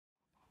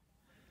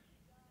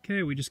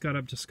Okay, we just got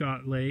up to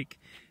Scott Lake,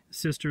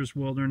 Sisters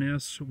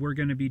Wilderness. We're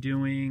going to be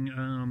doing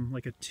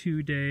like a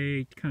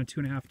 2-day, kind of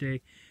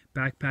 2.5-day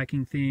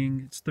backpacking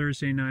thing. It's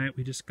Thursday night.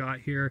 We just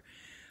got here,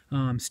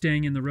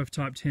 staying in the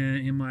rooftop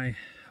tent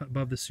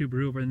above the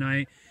Subaru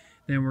overnight.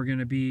 Then we're going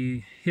to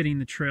be hitting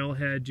the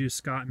trailhead, do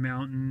Scott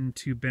Mountain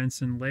to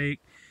Benson Lake,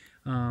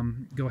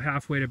 go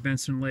halfway to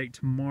Benson Lake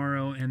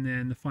tomorrow, and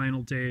then the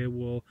final day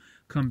we'll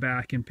come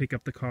back and pick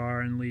up the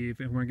car and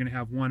leave. And we're going to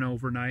have one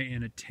overnight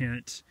in a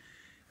tent.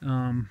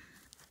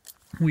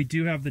 We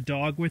do have the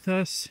dog with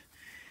us,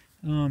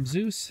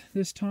 Zeus,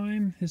 this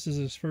time. This is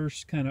his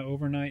first kind of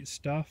overnight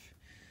stuff,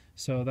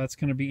 so that's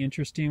going to be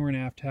interesting. We're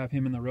going to have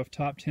him in the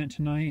rooftop tent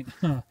tonight,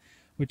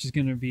 which is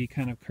going to be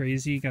kind of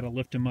crazy. Got to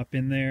lift him up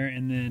in there,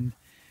 and then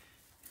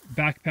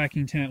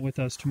backpacking tent with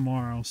us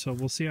tomorrow, so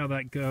we'll see how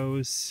that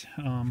goes.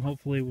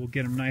 Hopefully we'll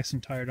get him nice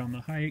and tired on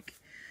the hike,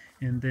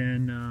 and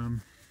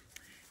then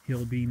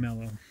he'll be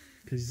mellow,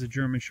 because he's a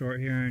German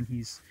short hair and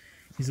he's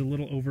a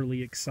little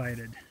overly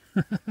excited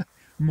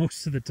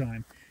most of the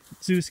time.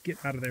 Zeus,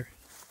 get out of there.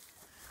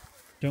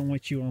 Don't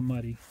want you all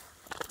muddy.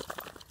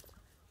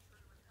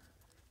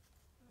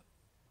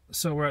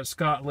 So we're at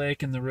Scott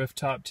Lake in the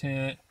rooftop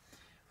tent.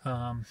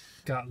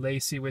 Got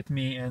Lacey with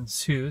me and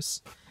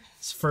Zeus.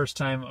 It's first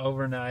time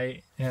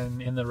overnight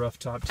and in the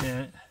rooftop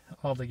tent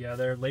all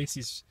together.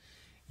 Lacey's,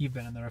 you've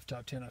been in the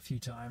rooftop tent a few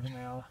times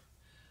now.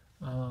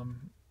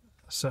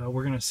 So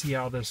we're going to see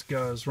how this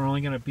goes. We're only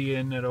going to be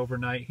in it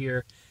overnight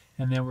here,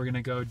 and then we're going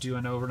to go do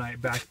an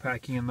overnight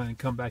backpacking and then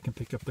come back and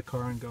pick up the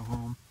car and go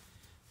home.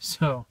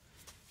 So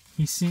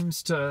he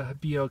seems to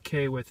be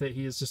okay with it.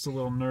 He is just a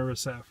little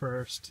nervous at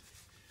first.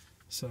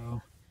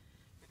 So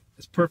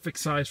it's perfect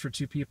size for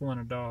 2 people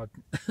and a dog.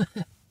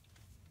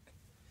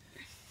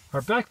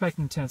 Our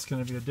backpacking tent's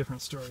going to be a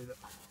different story,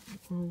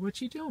 though.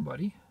 What you doing,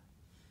 buddy?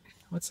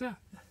 What's that?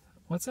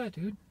 What's that,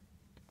 dude?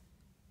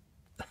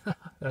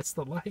 That's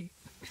the light.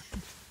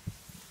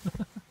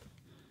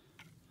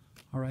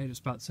 All right, it's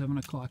about 7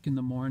 o'clock in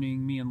the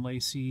morning. Me and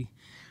Lacey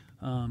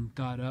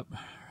got up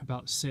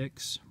about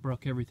 6,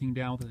 broke everything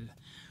down with a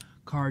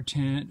car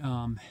tent.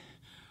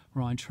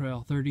 We're on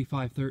trail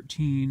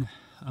 3513,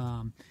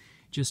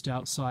 just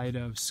outside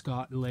of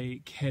Scott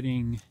Lake,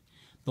 heading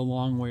the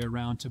long way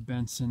around to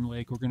Benson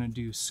Lake. We're going to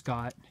do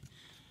Scott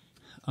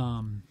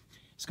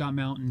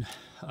Mountain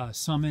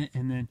summit,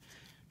 and then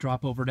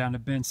drop over down to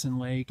Benson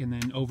Lake, and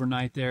then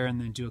overnight there,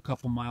 and then do a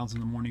couple miles in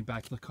the morning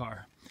back to the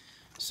car.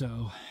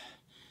 So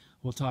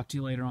we'll talk to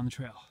you later on the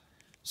trail.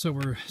 So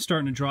we're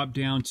starting to drop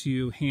down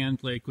to Hand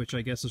Lake, which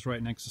I guess is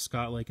right next to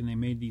Scott Lake, and they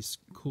made these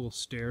cool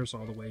stairs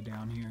all the way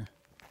down here.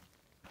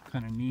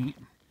 Kind of neat.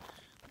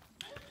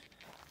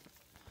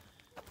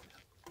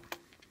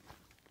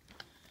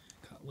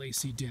 Got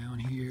Lacey down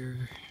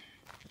here.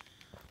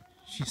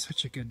 She's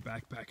such a good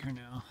backpacker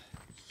now.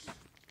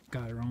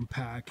 Got her own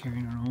pack,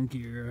 carrying her own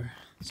gear.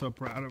 So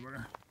proud of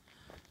her.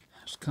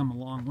 She's come a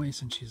long way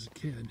since she's a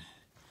kid.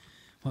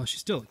 Well, she's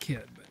still a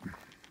kid, but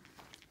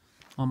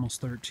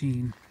almost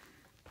 13.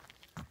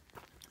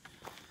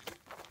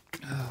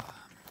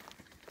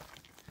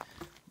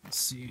 Let's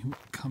see who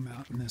come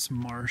out in this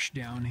marsh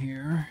down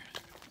here.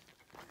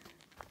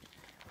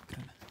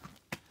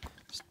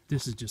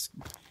 This is just,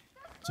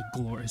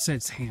 it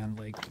says Hand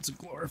Lake. It's a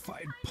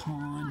glorified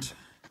pond.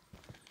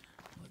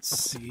 Let's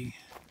see.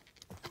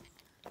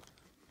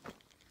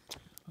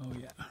 Oh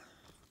yeah.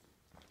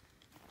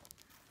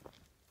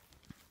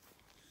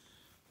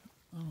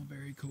 Oh,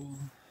 very cool.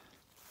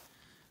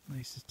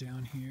 Lacey's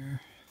down here.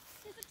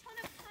 There's a ton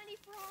of tiny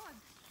frogs.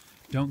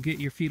 Don't get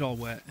your feet all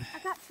wet. I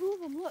got 2 of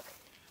them, look.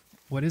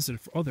 What is it?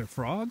 Oh, they're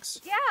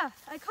frogs? Yeah,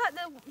 I caught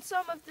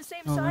some of the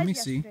same size let me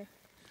yesterday.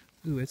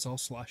 see. Ooh, it's all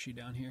sloshy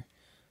down here.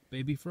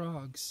 Baby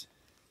frogs.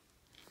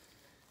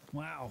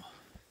 Wow.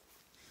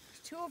 There's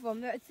 2 of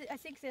them. I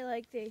think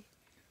they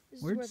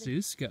Where'd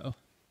Zeus go?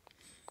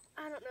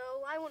 I don't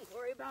know. I wouldn't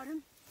worry about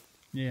him.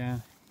 Yeah,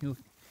 he'll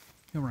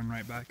run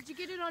right back. Did you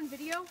get it on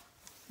video?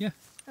 Yeah.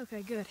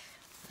 Okay, good.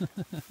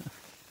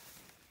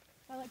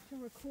 I like to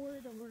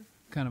record or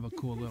Kind of a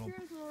cool little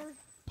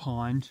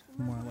pond,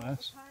 more or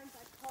less.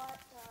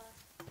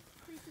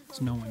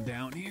 There's no one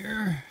down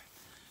here.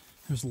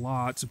 There's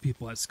lots of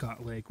people at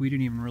Scott Lake. We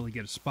didn't even really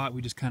get a spot.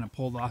 We just kind of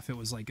pulled off. It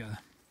was like a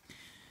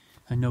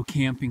no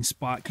camping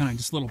spot, kind of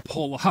just a little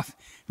pull off.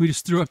 We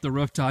just threw up the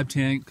rooftop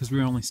tent because we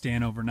were only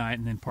staying overnight,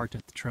 and then parked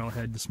at the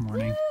trailhead this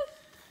morning.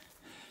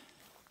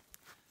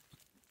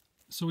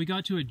 So we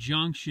got to a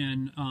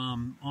junction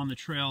on the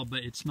trail,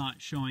 but it's not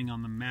showing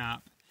on the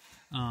map,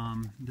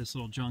 this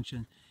little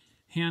junction.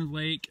 Hand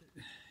Lake,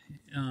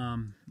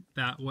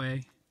 that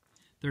way,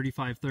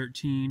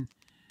 3513,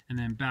 and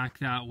then back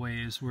that way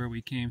is where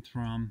we came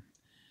from.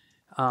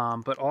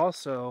 But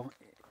also,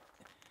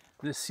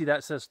 see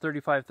that says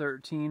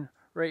 3513?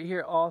 Right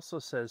here also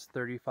says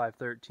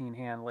 3513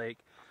 Hand Lake,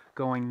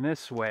 going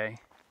this way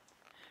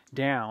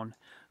down,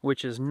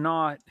 which is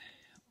not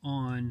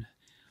on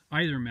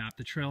either map,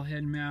 the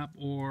trailhead map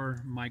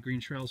or my Green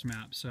Trails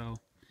map. So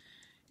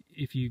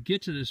if you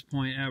get to this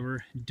point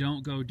ever,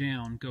 don't go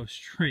down, go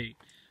straight,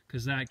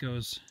 because that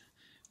goes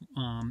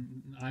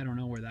I don't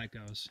know where that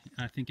goes.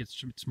 I think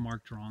it's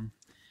marked wrong.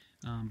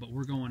 But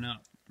we're going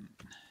up.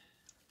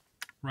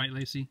 Right,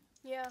 Lacey?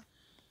 Yeah.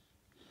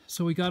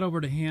 So we got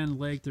over to Hand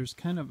Lake. There's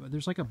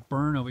like a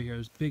burn over here.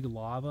 There's big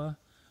lava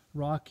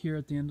rock here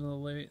at the end of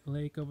the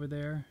lake over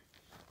there.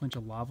 Bunch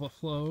of lava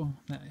flow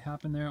that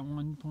happened there at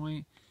one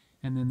point.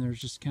 And then there's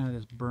just kind of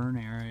this burn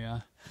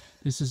area.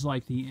 This is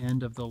like the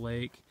end of the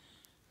lake.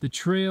 The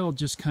trail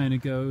just kind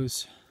of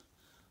goes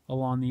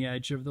along the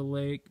edge of the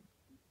lake.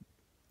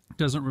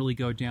 Doesn't really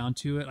go down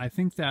to it. I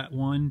think that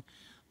one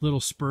little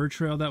spur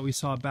trail that we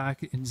saw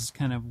back is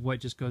kind of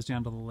what just goes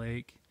down to the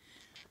lake.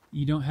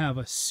 You don't have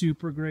a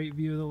super great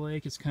view of the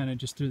lake. It's kind of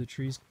just through the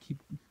trees.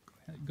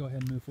 Go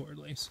ahead and move forward,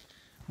 Lace.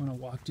 I want to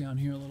walk down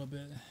here a little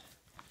bit.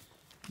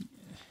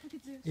 Look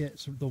at this. Yeah,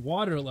 so the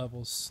water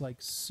level's like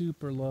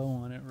super low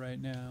on it right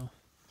now.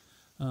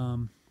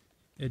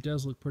 It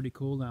does look pretty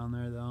cool down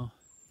there though.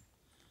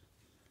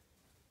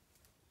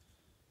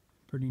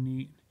 Pretty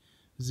neat.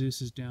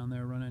 Zeus is down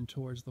there running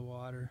towards the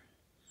water.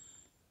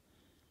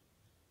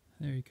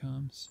 There he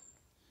comes,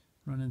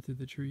 running through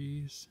the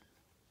trees.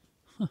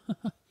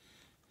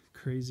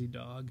 Crazy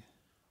dog.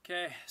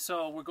 Okay,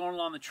 so we're going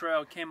along the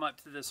trail, came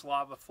up to this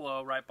lava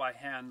flow right by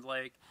Hand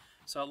Lake.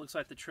 So it looks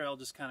like the trail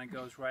just kind of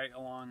goes right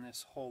along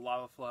this whole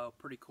lava flow.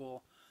 Pretty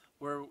cool.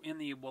 We're in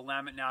the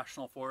Willamette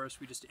National Forest.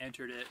 We just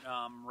entered it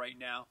right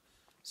now.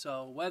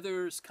 So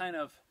weather's kind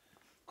of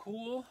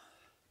cool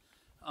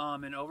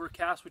and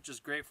overcast, which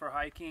is great for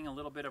hiking. A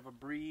little bit of a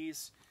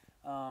breeze.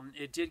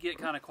 It did get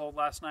kind of cold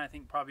last night. I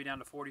think probably down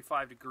to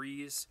 45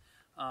 degrees.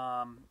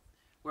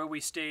 Where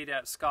we stayed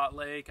at Scott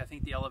Lake, I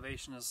think the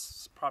elevation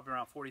is probably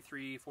around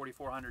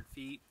 4,400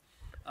 feet.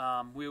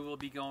 We will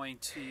be going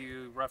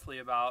to roughly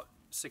about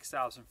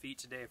 6,000 feet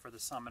today for the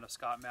summit of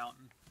Scott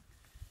Mountain.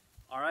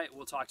 All right,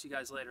 we'll talk to you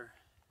guys later.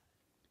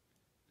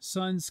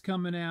 Sun's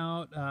coming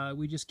out.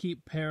 We just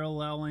keep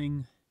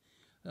paralleling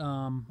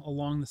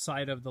along the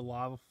side of the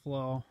lava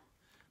flow.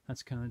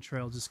 That's kind of the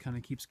trail, just kind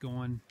of keeps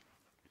going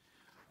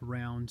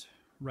around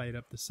right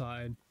up the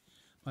side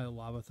by the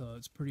lava flow.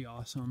 It's pretty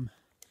awesome.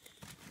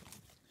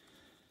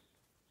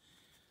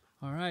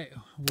 All right,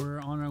 we're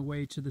on our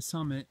way to the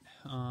summit.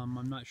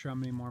 I'm not sure how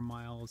many more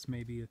miles.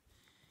 Maybe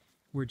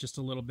we're just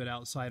a little bit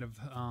outside of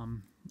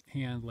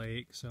Hand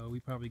Lake, so we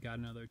probably got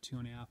another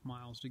 2.5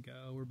 miles to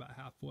go. We're about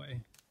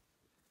halfway.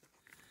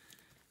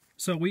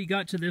 So we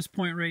got to this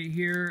point right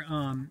here.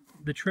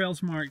 The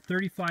trail's marked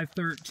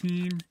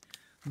 3513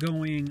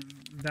 going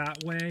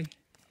that way,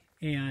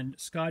 and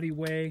Scotty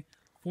Way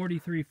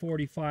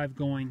 4345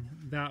 going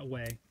that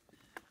way.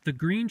 The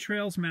green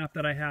trails map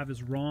that I have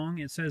is wrong.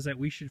 It says that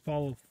we should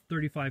follow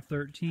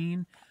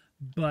 3513,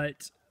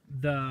 but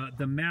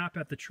the map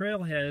at the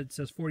trailhead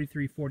says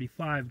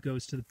 4345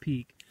 goes to the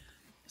peak.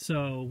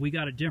 So we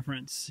got a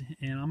difference,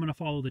 and I'm going to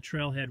follow the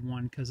trailhead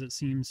one because it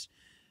seems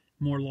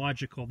more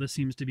logical. This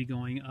seems to be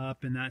going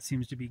up, and that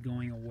seems to be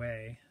going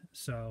away.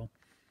 So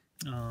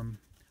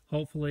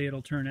hopefully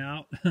it'll turn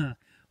out.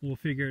 We'll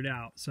figure it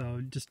out.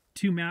 So just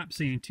two maps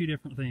saying two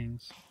different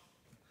things.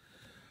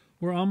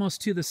 We're almost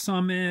to the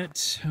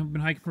summit. I've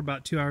been hiking for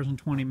about 2 hours and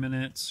 20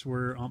 minutes.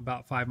 We're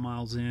about 5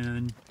 miles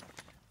in.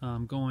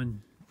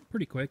 Going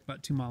pretty quick,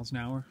 about 2 miles an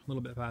hour, a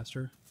little bit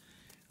faster.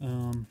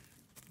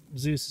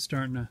 Zeus is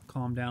starting to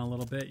calm down a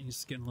little bit.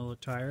 He's getting a little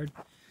tired.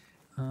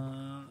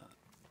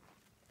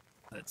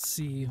 Let's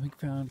see, we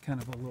found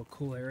kind of a little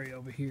cool area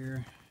over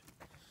here.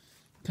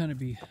 Kind of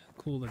be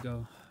cool to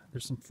go.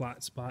 There's some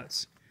flat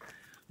spots.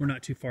 We're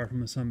not too far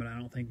from the summit. I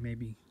don't think,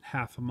 maybe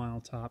half a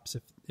mile tops,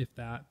 if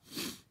that.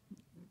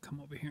 Come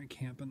over here and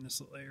camp in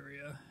this little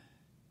area.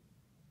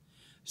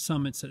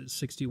 Summit's at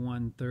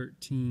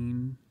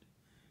 6113.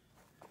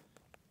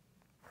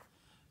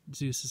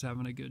 Zeus is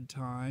having a good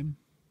time.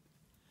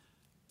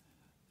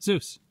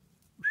 Zeus.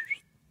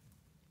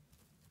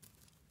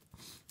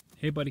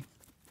 Hey, buddy.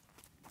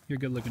 You're a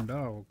good looking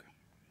dog.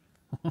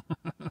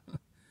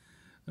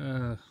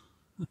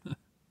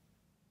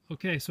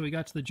 Okay, so we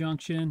got to the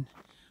junction.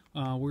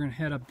 We're going to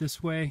head up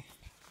this way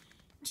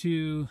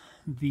to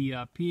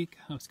the peak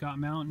of Scott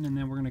Mountain, and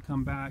then we're going to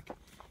come back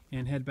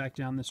and head back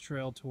down this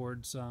trail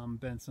towards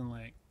Benson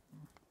Lake.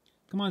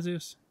 Come on,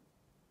 Zeus.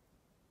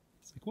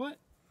 It's like, what?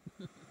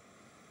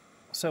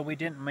 So we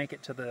didn't make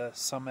it to the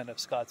summit of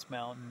Scott's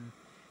Mountain.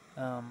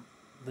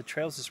 The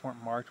trails just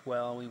weren't marked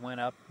well. We went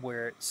up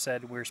where it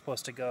said we were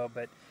supposed to go,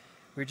 but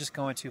we were just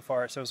going too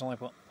far, so it was only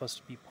supposed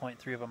to be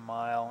 0.3 of a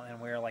mile, and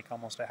we were like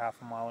almost a half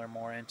a mile or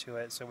more into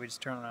it, so we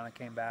just turned around and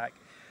came back.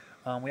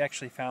 We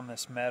actually found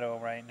this meadow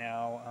right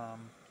now.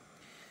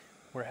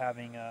 We're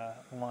having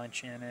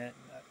lunch in it,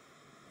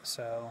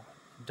 so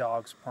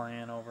dogs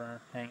playing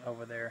over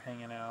there,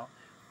 hanging out.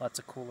 Lots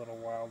of cool little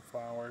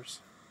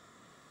wildflowers.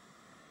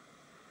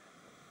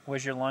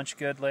 Was your lunch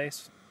good,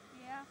 Lace?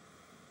 Yeah.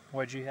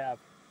 What'd you have?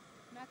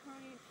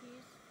 Macaroni and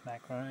cheese.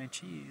 Macaroni and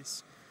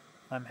cheese.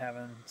 I'm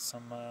having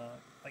some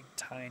like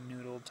Thai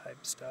noodle type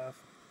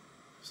stuff.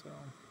 So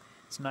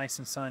it's nice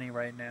and sunny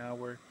right now.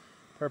 We're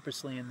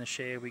purposely in the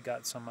shade. We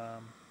got some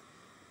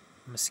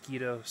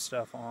mosquito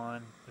stuff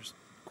on. There's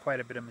quite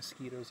a bit of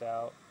mosquitoes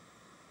out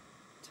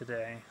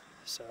today,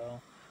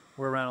 so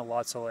we're around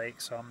lots of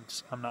lakes, so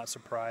I'm not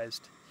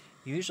surprised.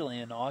 Usually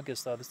in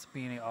August, though, this is the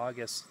beginning of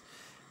August,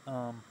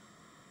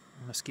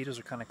 mosquitoes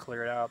are kind of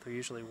cleared out. They're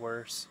usually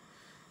worse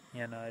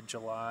in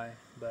July,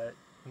 but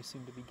we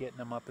seem to be getting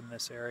them up in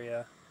this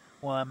area.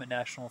 Well, I'm at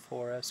National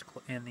Forest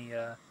in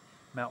the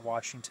Mount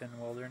Washington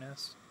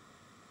Wilderness.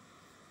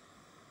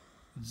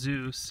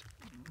 Zeus,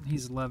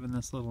 he's loving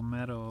this little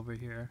meadow over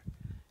here.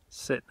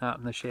 Sitting out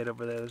in the shade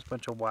over there. There's a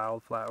bunch of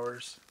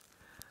wildflowers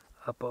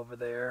up over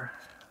there.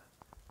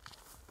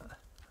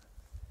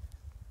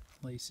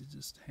 Lacey's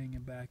just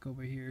hanging back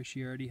over here.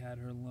 She already had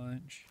her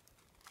lunch.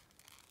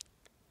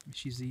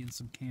 She's eating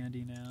some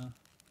candy now.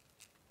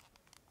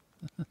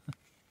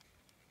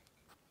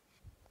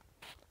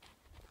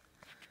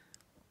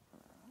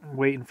 I'm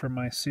waiting for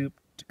my soup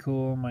to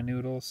cool, my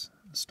noodles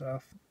and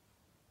stuff.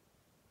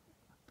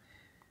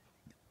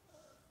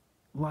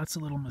 Lots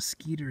of little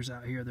mosquitoes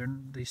out here.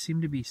 They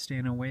seem to be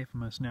staying away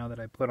from us now that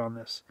I put on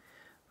this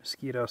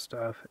mosquito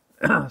stuff.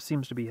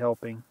 Seems to be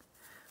helping.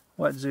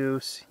 What,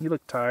 Zeus? You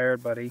look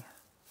tired, buddy.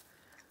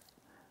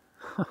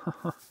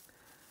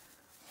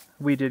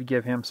 We did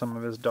give him some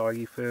of his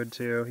doggy food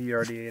too. He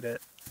already ate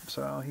it.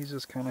 So he's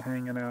just kind of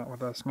hanging out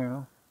with us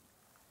now.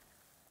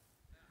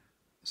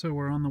 So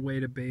we're on the way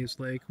to Bays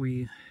Lake.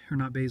 Or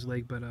not Bays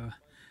Lake, but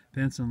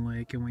Benson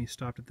Lake, and we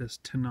stopped at this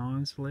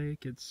Tenaz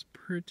Lake. It's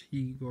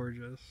pretty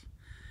gorgeous.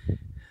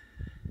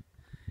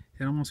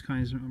 It almost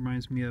kind of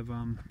reminds me of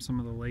some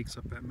of the lakes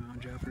up at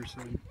Mount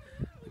Jefferson.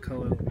 The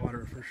color of the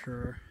water for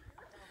sure.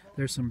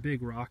 There's some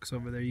big rocks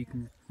over there.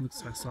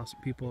 I saw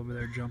some people over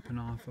there jumping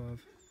off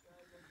of.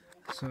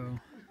 So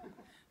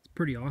it's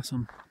pretty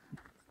awesome.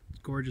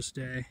 Gorgeous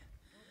day.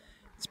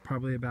 It's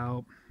probably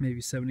about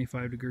maybe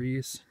 75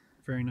 degrees.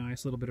 Very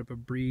nice. A little bit of a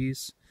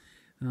breeze.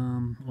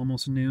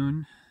 Almost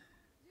noon.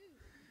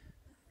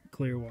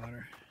 Clear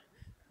water.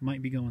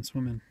 Might be going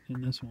swimming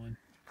in this one.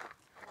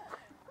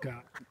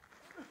 Got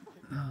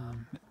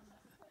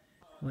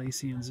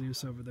Lacey and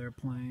Zeus over there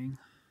playing.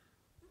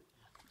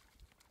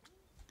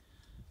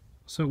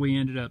 So we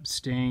ended up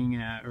stopping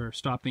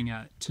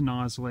at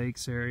Tenaz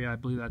Lakes area. I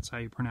believe that's how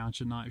you pronounce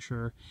it, not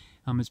sure.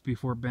 It's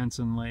before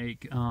Benson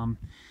Lake.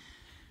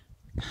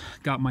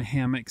 Got my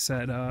hammock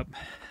set up.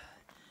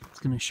 It's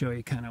going to show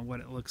you kind of what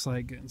it looks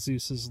like in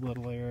Zeus's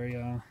little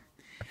area.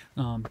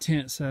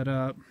 Tent set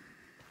up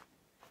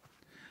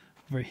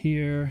over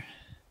here.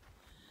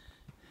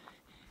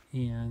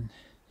 And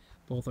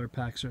both our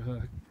packs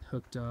are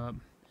hooked up.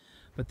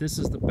 But this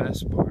is the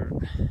best part.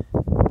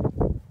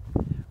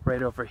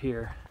 Right over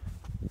here.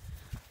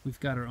 We've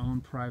got our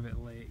own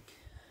private lake.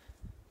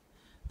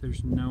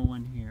 There's no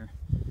one here.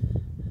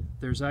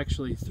 There's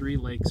actually 3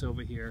 lakes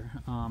over here.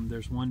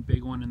 There's one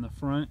big one in the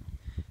front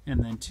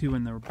and then 2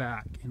 in the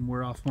back. And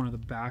we're off one of the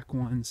back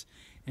ones,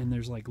 and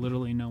there's like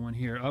literally no one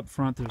here. Up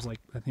front there's like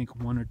I think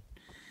 1 or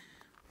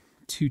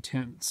 2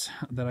 tents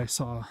that I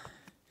saw.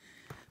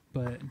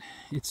 But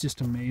it's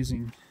just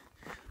amazing.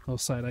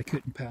 Outside I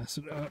couldn't pass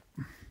it up.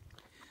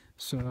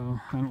 So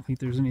I don't think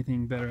there's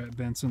anything better at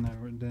Benson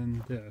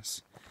than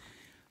this.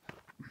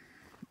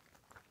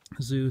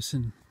 Zeus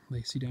and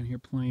Lacey down here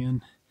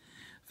playing.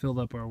 Filled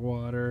up our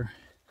water.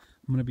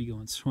 I'm gonna be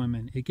going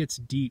swimming. It gets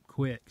deep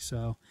quick,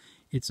 so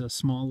it's a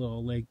small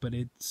little lake, but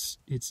it's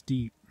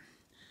deep.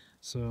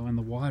 So, and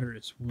the water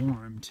is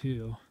warm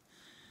too.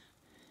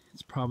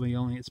 The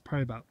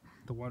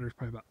water's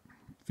probably about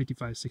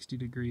 55-60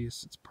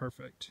 degrees. It's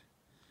perfect.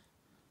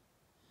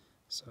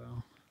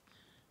 So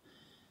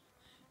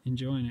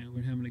enjoying it.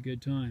 We're having a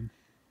good time.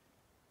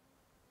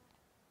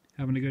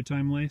 Having a good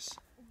time, Lace?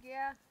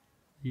 Yeah.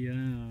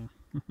 Yeah.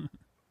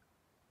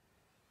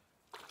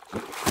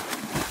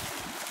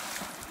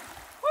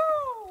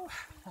 Woo!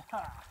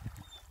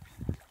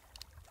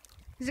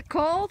 Is it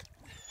cold?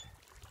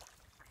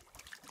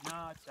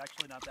 No, it's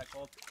actually not that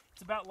cold.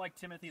 It's about like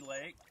Timothy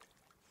Lake.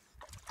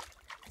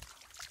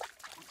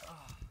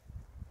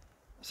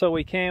 So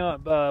we came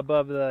up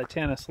above the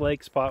Tenaz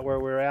Lake spot where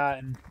we're at,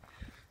 and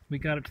we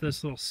got up to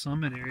this little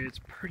summit area. It's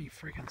pretty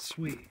freaking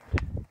sweet.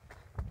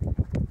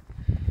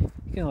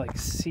 You can like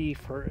see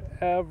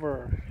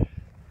forever.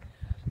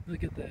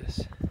 Look at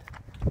this.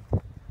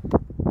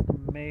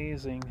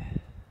 Amazing.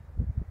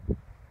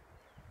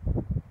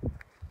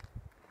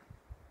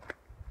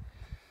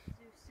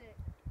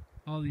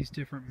 All these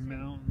different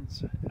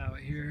mountains out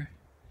here.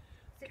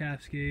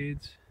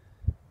 Cascades.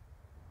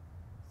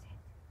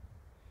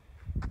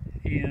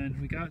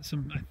 And we got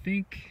some, I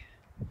think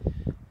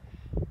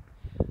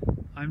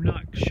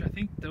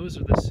those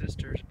are the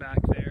sisters back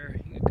there.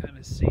 You can kind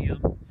of see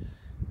them.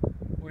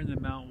 We're in the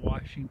Mount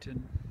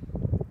Washington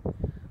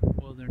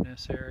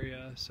Wilderness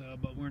area, so,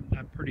 but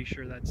I'm pretty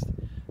sure that's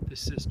the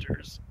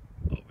sisters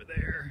over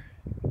there.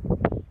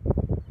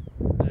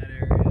 That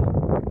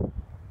area.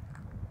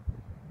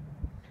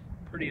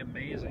 Pretty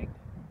amazing.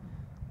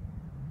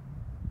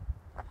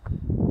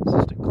 It's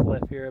just a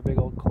cliff here, a big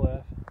old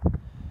cliff.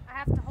 I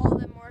have to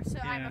hold him more, so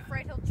Yeah. I'm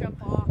afraid he'll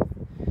jump off.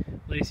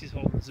 Lacey's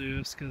holding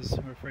Zeus because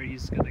we're afraid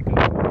he's going to go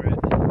for it.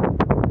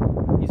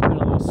 He's been a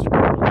little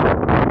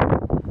squirrely.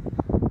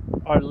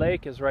 Our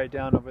lake is right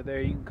down over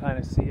there. You can kind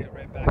of see it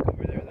right back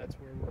over there. That's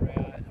where we're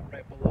at,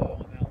 right below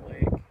on that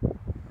lake.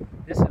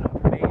 This is an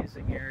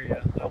amazing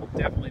area. I will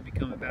definitely be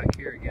coming back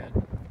here again.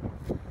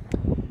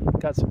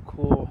 Got some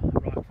cool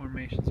rock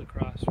formations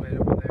across right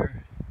over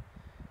there.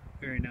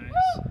 Very nice.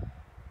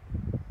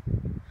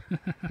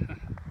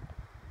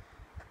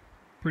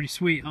 Pretty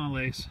sweet, huh,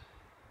 Lace?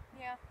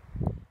 Yeah.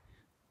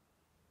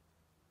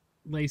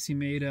 Lacey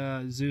made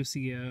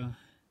Zeusy a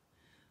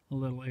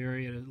little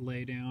area to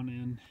lay down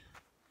in.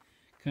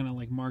 Kind of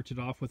like marked it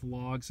off with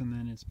logs, and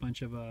then it's a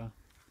bunch of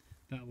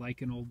that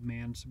like an old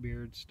man's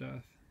beard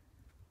stuff.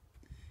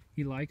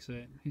 He likes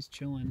it. He's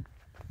chilling.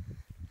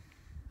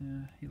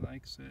 Yeah, he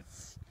likes it.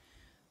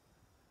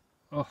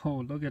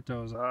 Oh, look at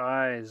those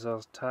eyes,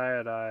 those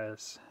tired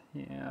eyes.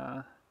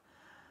 Yeah.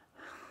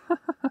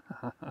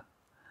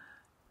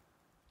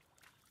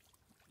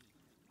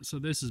 So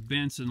this is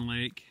Benson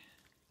Lake.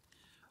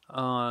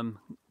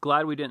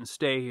 Glad we didn't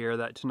stay here.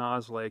 That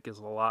Tenaz Lake is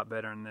a lot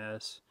better than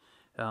this.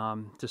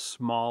 Just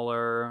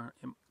smaller,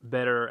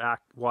 better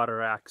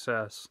water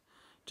access,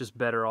 just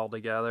better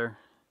altogether.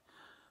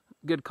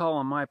 Good call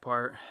on my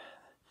part.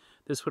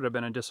 This would have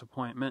been a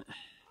disappointment.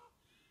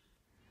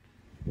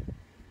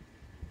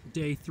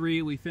 Day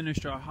 3, we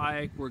finished our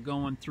hike. We're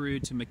going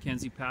through to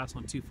Mackenzie Pass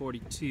on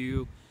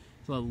 242.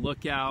 So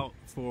look out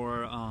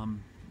for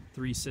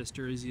Three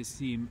Sisters. You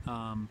see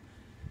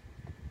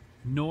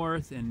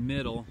north and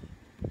middle.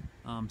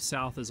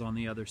 South is on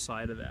the other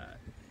side of that.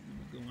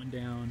 We're going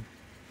down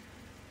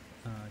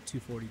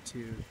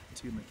 242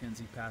 to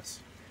Mackenzie Pass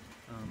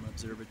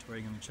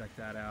Observatory. Going to check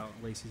that out.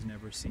 Lacey's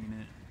never seen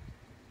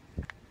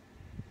it.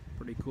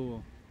 Pretty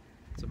cool.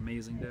 It's an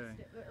amazing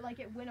day. Like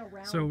it went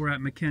around. So we're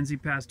at Mackenzie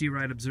Pass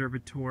D-Ride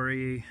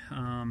Observatory.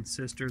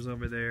 Sisters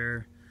over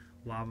there.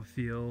 Lava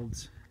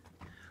fields.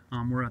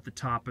 We're at the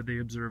top of the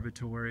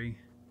observatory.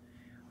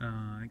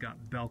 I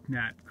got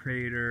Belknap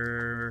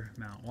Crater,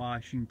 Mount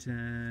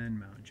Washington,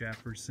 Mount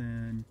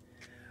Jefferson,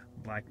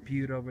 Black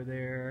Butte over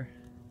there.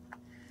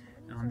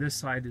 On this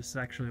side is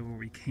actually where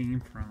we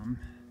came from.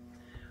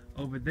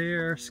 Over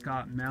there,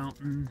 Scott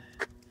Mountain.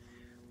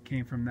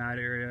 Came from that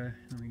area,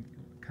 and we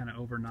kind of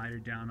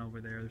overnighted down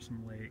over there. There's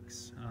some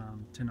lakes,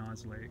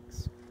 Tenaz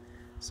Lakes.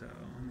 So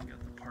we got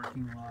the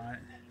parking lot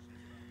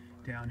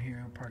down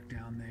here. I'll park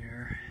down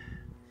there.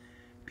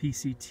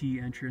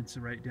 PCT entrance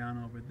right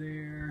down over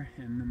there,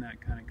 and then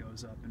that kind of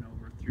goes up and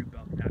over through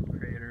Belknap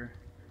Crater.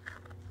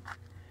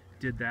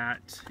 Did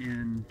that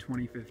in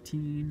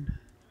 2015,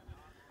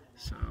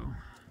 so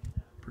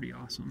pretty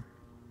awesome.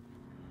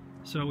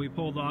 So we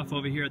pulled off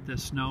over here at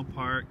this snow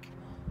park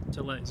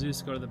to let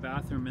Zeus go to the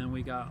bathroom, and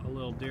we got a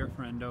little deer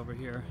friend over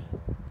here.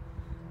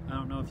 I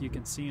don't know if you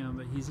can see him,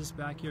 but he's just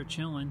back here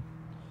chilling.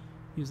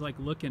 He's like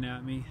looking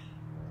at me.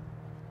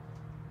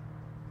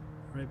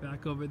 Right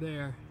back over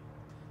there.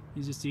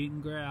 He's just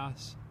eating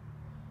grass.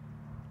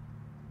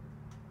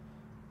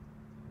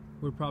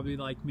 We're probably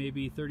like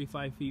maybe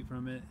 35 feet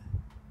from it.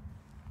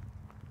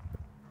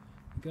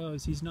 He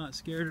goes. He's not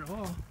scared at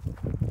all.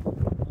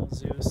 Oh,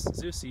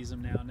 Zeus sees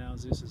him now. Now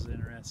Zeus is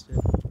interested.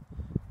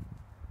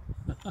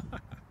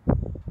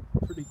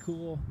 Pretty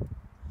cool.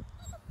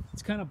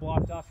 It's kind of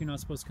blocked off. You're not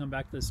supposed to come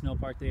back to the snow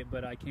park,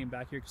 but I came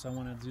back here because I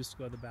wanted Zeus to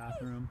go to the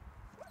bathroom.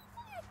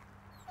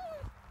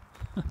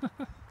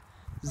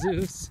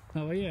 Zeus.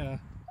 Oh yeah.